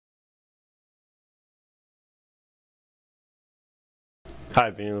Hi,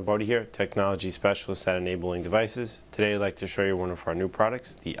 Vinny Lavardi here, Technology Specialist at Enabling Devices. Today I'd like to show you one of our new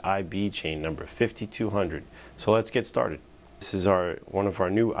products, the iBead chain number 5200. So let's get started. This is one of our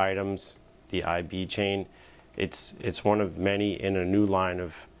new items, the iBead chain. It's one of many in a new line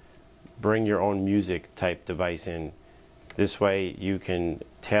of bring your own music type device in. This way you can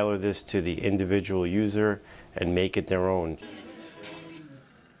tailor this to the individual user and make it their own.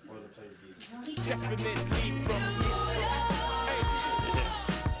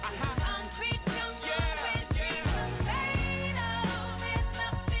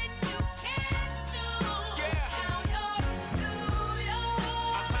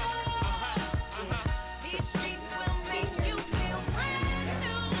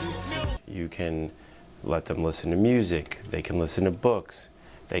 You can let them listen to music, they can listen to books,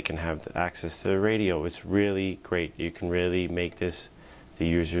 they can have access to the radio. It's really great. You can really make this the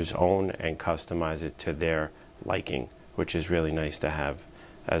user's own and customize it to their liking, which is really nice to have,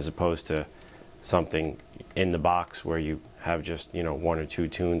 as opposed to something in the box where you have just, one or two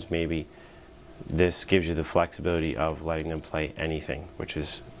tunes maybe. This gives you the flexibility of letting them play anything, which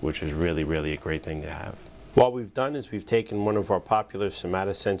is really a great thing to have. What we've done is we've taken one of our popular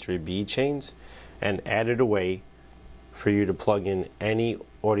somatosensory bead chains and added a way for you to plug in any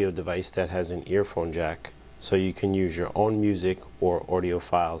audio device that has an earphone jack, so you can use your own music or audio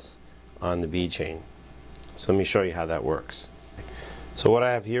files on the bead chain. So let me show you how that works. So what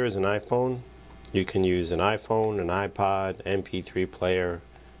I have here is an iPhone. You can use an iPhone, an iPod, MP3 player,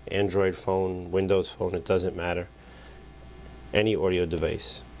 Android phone, Windows phone, it doesn't matter. Any audio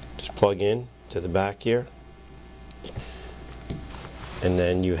device. Just plug in to the back here. And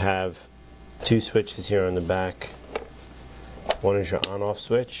then you have two switches here on the back. One is your on-off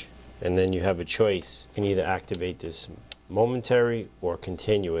switch, and then you have a choice. You can either activate this momentary or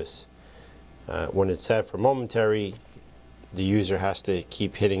continuous. When it's set for momentary, the user has to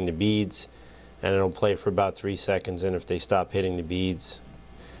keep hitting the beads, and it'll play for about 3 seconds, and if they stop hitting the beads,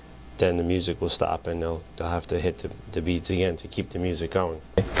 then the music will stop and they'll have to hit the beads again to keep the music going.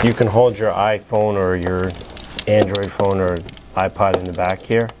 You can hold your iPhone or your Android phone or iPod in the back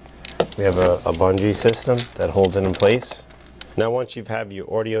here. We have a bungee system that holds it in place. Now once you have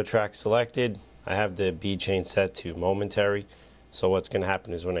your audio track selected, I have the bead chain set to momentary. So what's going to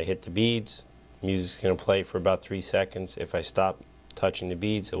happen is when I hit the beads, music's going to play for about 3 seconds. If I stop touching the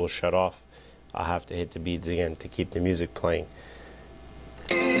beads, it will shut off. I'll have to hit the beads again to keep the music playing.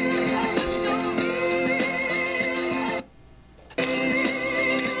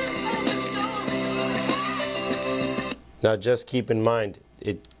 Now just keep in mind,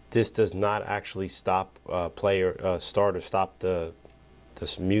 this does not actually stop play or start or stop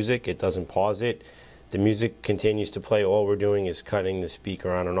this music. It doesn't pause it. The music continues to play. All we're doing is cutting the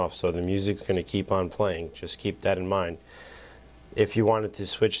speaker on and off. So the music's going to keep on playing. Just keep that in mind. If you wanted to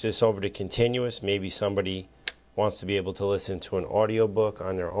switch this over to continuous, maybe somebody wants to be able to listen to an audiobook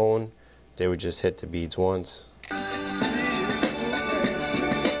on their own, they would just hit the beads once.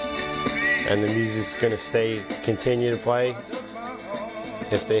 And the music's going to continue to play.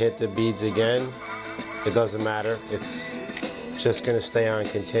 If they hit the beads again, it doesn't matter. It's just going to stay on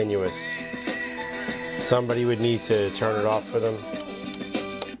continuous. Somebody would need to turn it off for them.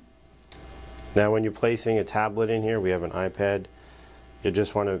 Now when you're placing a tablet in here, we have an iPad. You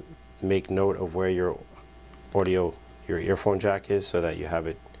just want to make note of where your earphone jack is so that you have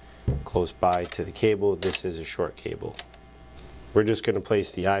it close by to the cable. This is a short cable. We're just going to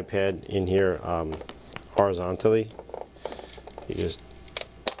place the iPad in here horizontally. You just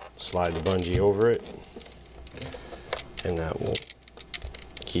slide the bungee over it, and that will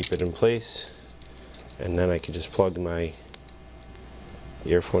keep it in place. And then I can just plug my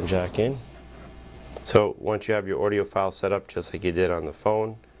earphone jack in. So once you have your audio file set up just like you did on the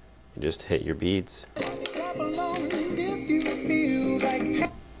phone, you just hit your beads.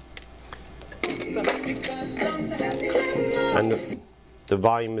 And the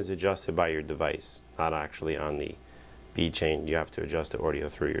volume is adjusted by your device, not actually on the bead chain. You have to adjust the audio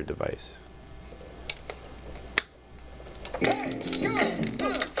through your device.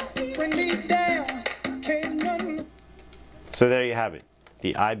 So there you have it,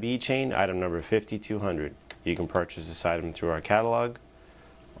 the iBead chain, item number 5200. You can purchase this item through our catalog,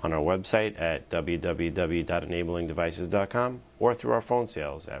 on our website at www.enablingdevices.com, or through our phone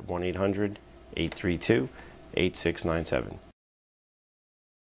sales at 1-800-832-8697.